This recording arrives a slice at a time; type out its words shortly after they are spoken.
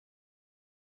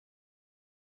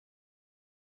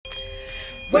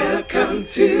Welcome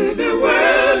to the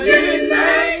world united.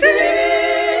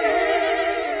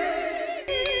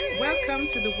 Welcome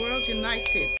to the world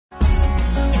united.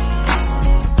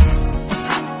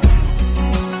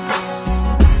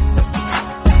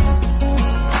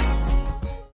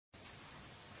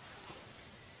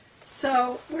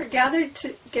 So we're gathered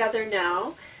together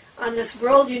now on this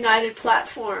World United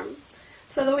platform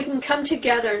so that we can come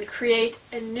together and create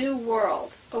a new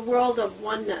world, a world of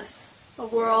oneness, a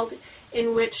world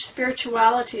in which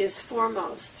spirituality is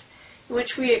foremost, in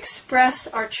which we express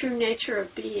our true nature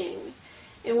of being,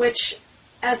 in which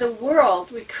as a world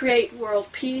we create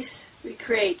world peace, we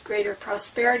create greater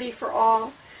prosperity for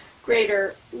all,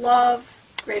 greater love,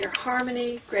 greater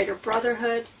harmony, greater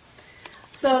brotherhood.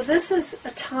 So this is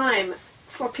a time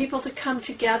for people to come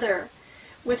together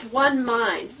with one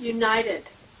mind, united.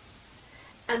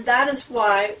 And that is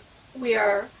why we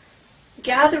are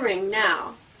gathering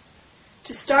now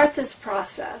to start this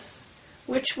process,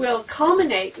 which will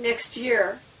culminate next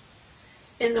year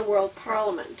in the World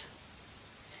Parliament.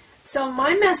 So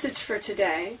my message for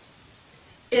today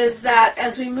is that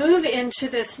as we move into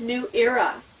this new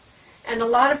era, and a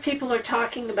lot of people are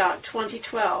talking about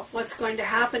 2012, what's going to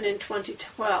happen in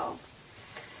 2012.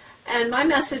 And my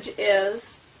message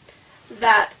is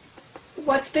that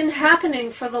what's been happening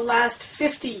for the last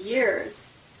 50 years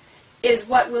is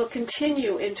what will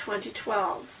continue in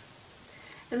 2012.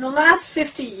 In the last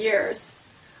 50 years,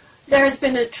 there has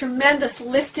been a tremendous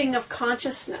lifting of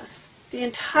consciousness. The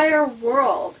entire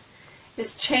world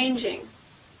is changing,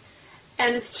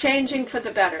 and it's changing for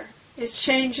the better. It's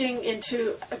changing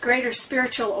into a greater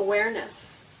spiritual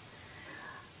awareness.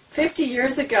 50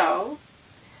 years ago,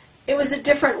 it was a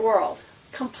different world,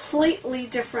 completely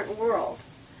different world.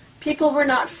 People were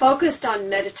not focused on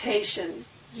meditation,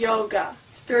 yoga,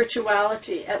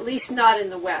 spirituality, at least not in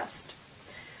the West.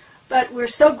 But we're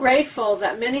so grateful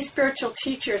that many spiritual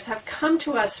teachers have come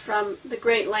to us from the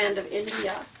great land of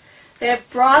India. They have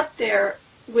brought their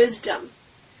wisdom,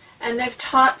 and they've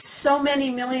taught so many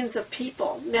millions of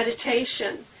people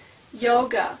meditation,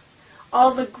 yoga,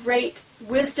 all the great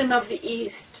wisdom of the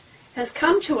East has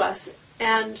come to us.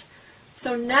 And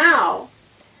so now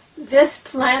this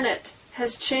planet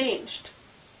has changed.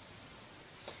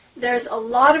 There's a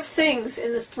lot of things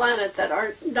in this planet that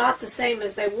are not the same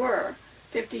as they were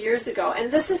 50 years ago. And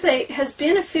this has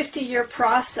been a 50-year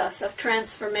process of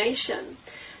transformation.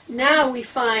 Now we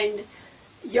find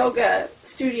yoga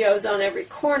studios on every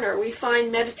corner. We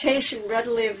find meditation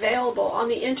readily available. On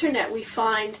the internet we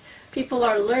find people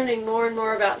are learning more and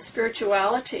more about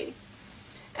spirituality.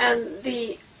 And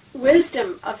the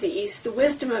wisdom of the East, the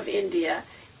wisdom of India,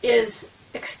 is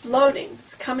exploding.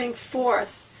 It's coming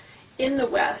forth in the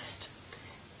West.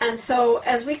 And so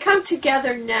as we come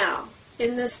together now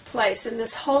in this place, in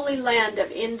this holy land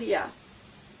of India,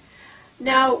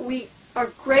 now we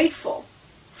are grateful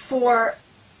for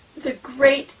the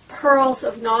great pearls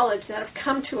of knowledge that have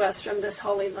come to us from this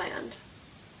holy land.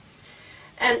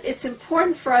 And it's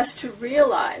important for us to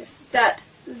realize that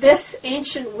this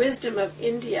ancient wisdom of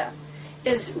India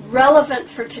is relevant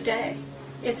for today.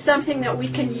 It's something that we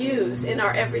can use in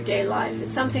our everyday life.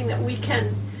 It's something that we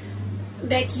can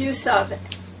make use of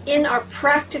in our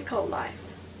practical life.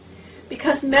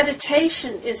 Because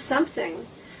meditation is something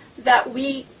that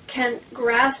we can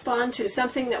grasp onto,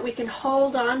 something that we can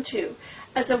hold onto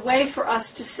as a way for us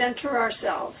to center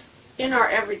ourselves in our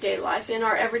everyday life, in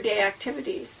our everyday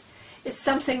activities. It's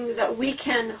something that we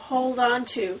can hold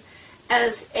onto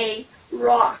as a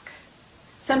rock,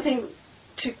 something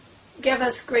to give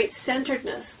us great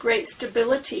centeredness, great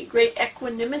stability, great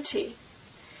equanimity.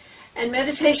 And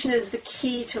meditation is the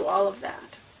key to all of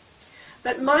that.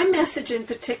 But my message in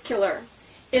particular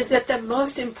is that the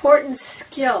most important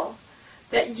skill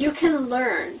that you can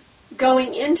learn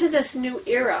going into this new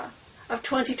era of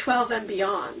 2012 and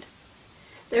beyond,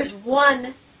 there's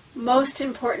one most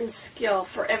important skill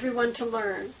for everyone to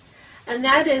learn, and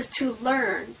that is to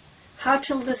learn how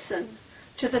to listen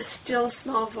to the still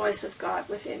small voice of God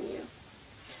within you.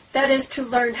 That is to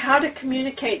learn how to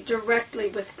communicate directly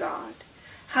with God,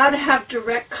 how to have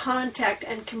direct contact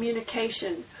and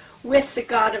communication with the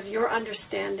God of your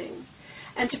understanding,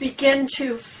 and to begin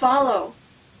to follow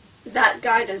that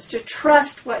guidance, to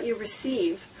trust what you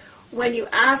receive when you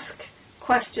ask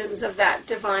questions of that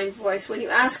divine voice, when you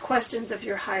ask questions of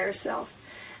your higher self,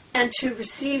 and to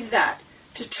receive that,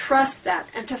 to trust that,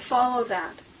 and to follow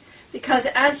that. Because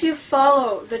as you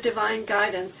follow the divine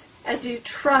guidance, as you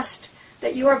trust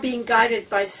that you are being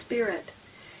guided by Spirit,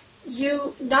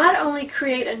 you not only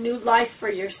create a new life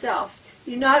for yourself,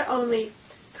 you not only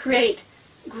create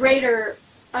greater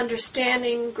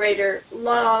understanding, greater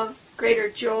love, greater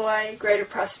joy, greater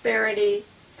prosperity,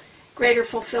 greater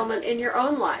fulfillment in your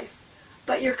own life.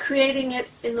 But you're creating it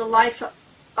in the life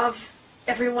of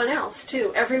everyone else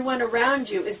too. Everyone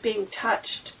around you is being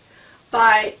touched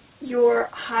by your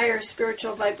higher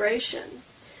spiritual vibration.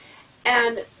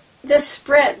 And this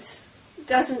spreads,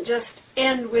 doesn't just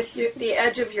end with the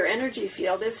edge of your energy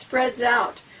field. It spreads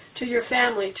out to your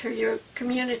family, to your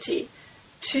community,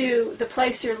 to the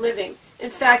place you're living. In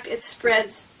fact, it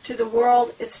spreads to the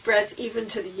world. It spreads even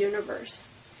to the universe.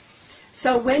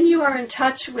 So when you are in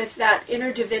touch with that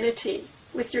inner divinity,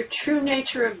 with your true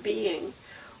nature of being,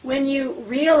 when you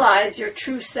realize your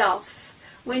true self,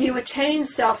 when you attain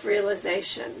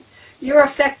self-realization, you're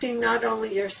affecting not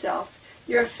only yourself,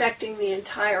 you're affecting the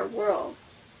entire world.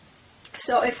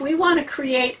 So if we want to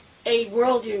create a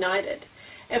world united,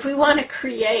 if we want to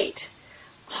create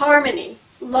harmony,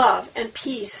 love, and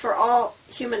peace for all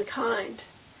humankind,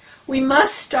 we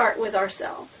must start with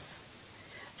ourselves.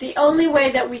 The only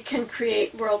way that we can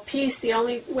create world peace, the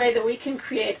only way that we can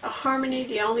create a harmony,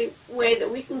 the only way that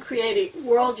we can create a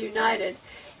world united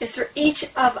is for each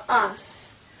of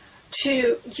us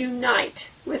to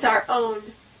unite with our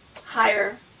own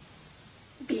higher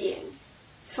being.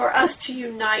 It's for us to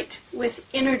unite with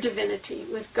inner divinity,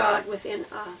 with God within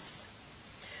us.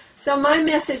 So my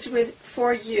message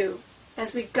for you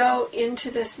as we go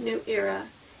into this new era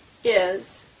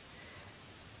is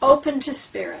open to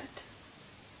spirit.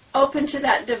 Open to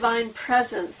that divine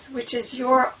presence, which is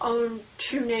your own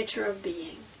true nature of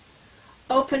being.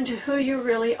 Open to who you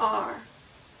really are.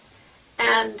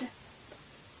 And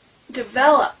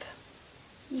develop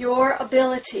your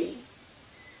ability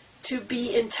to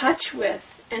be in touch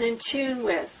with and in tune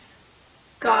with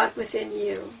God within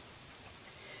you.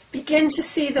 Begin to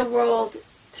see the world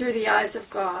through the eyes of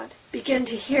God. Begin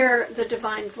to hear the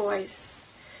divine voice.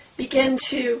 Begin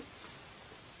to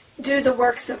do the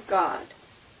works of God.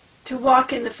 To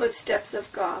walk in the footsteps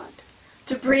of God,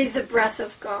 to breathe the breath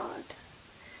of God,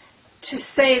 to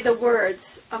say the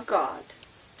words of God,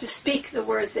 to speak the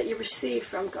words that you receive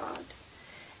from God,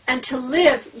 and to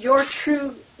live your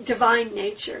true divine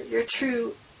nature, your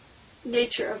true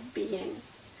nature of being,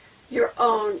 your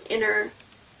own inner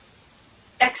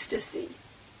ecstasy,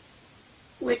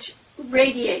 which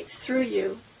radiates through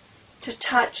you to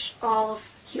touch all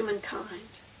of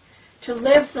humankind, to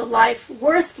live the life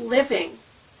worth living,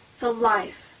 the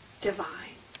life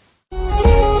divine.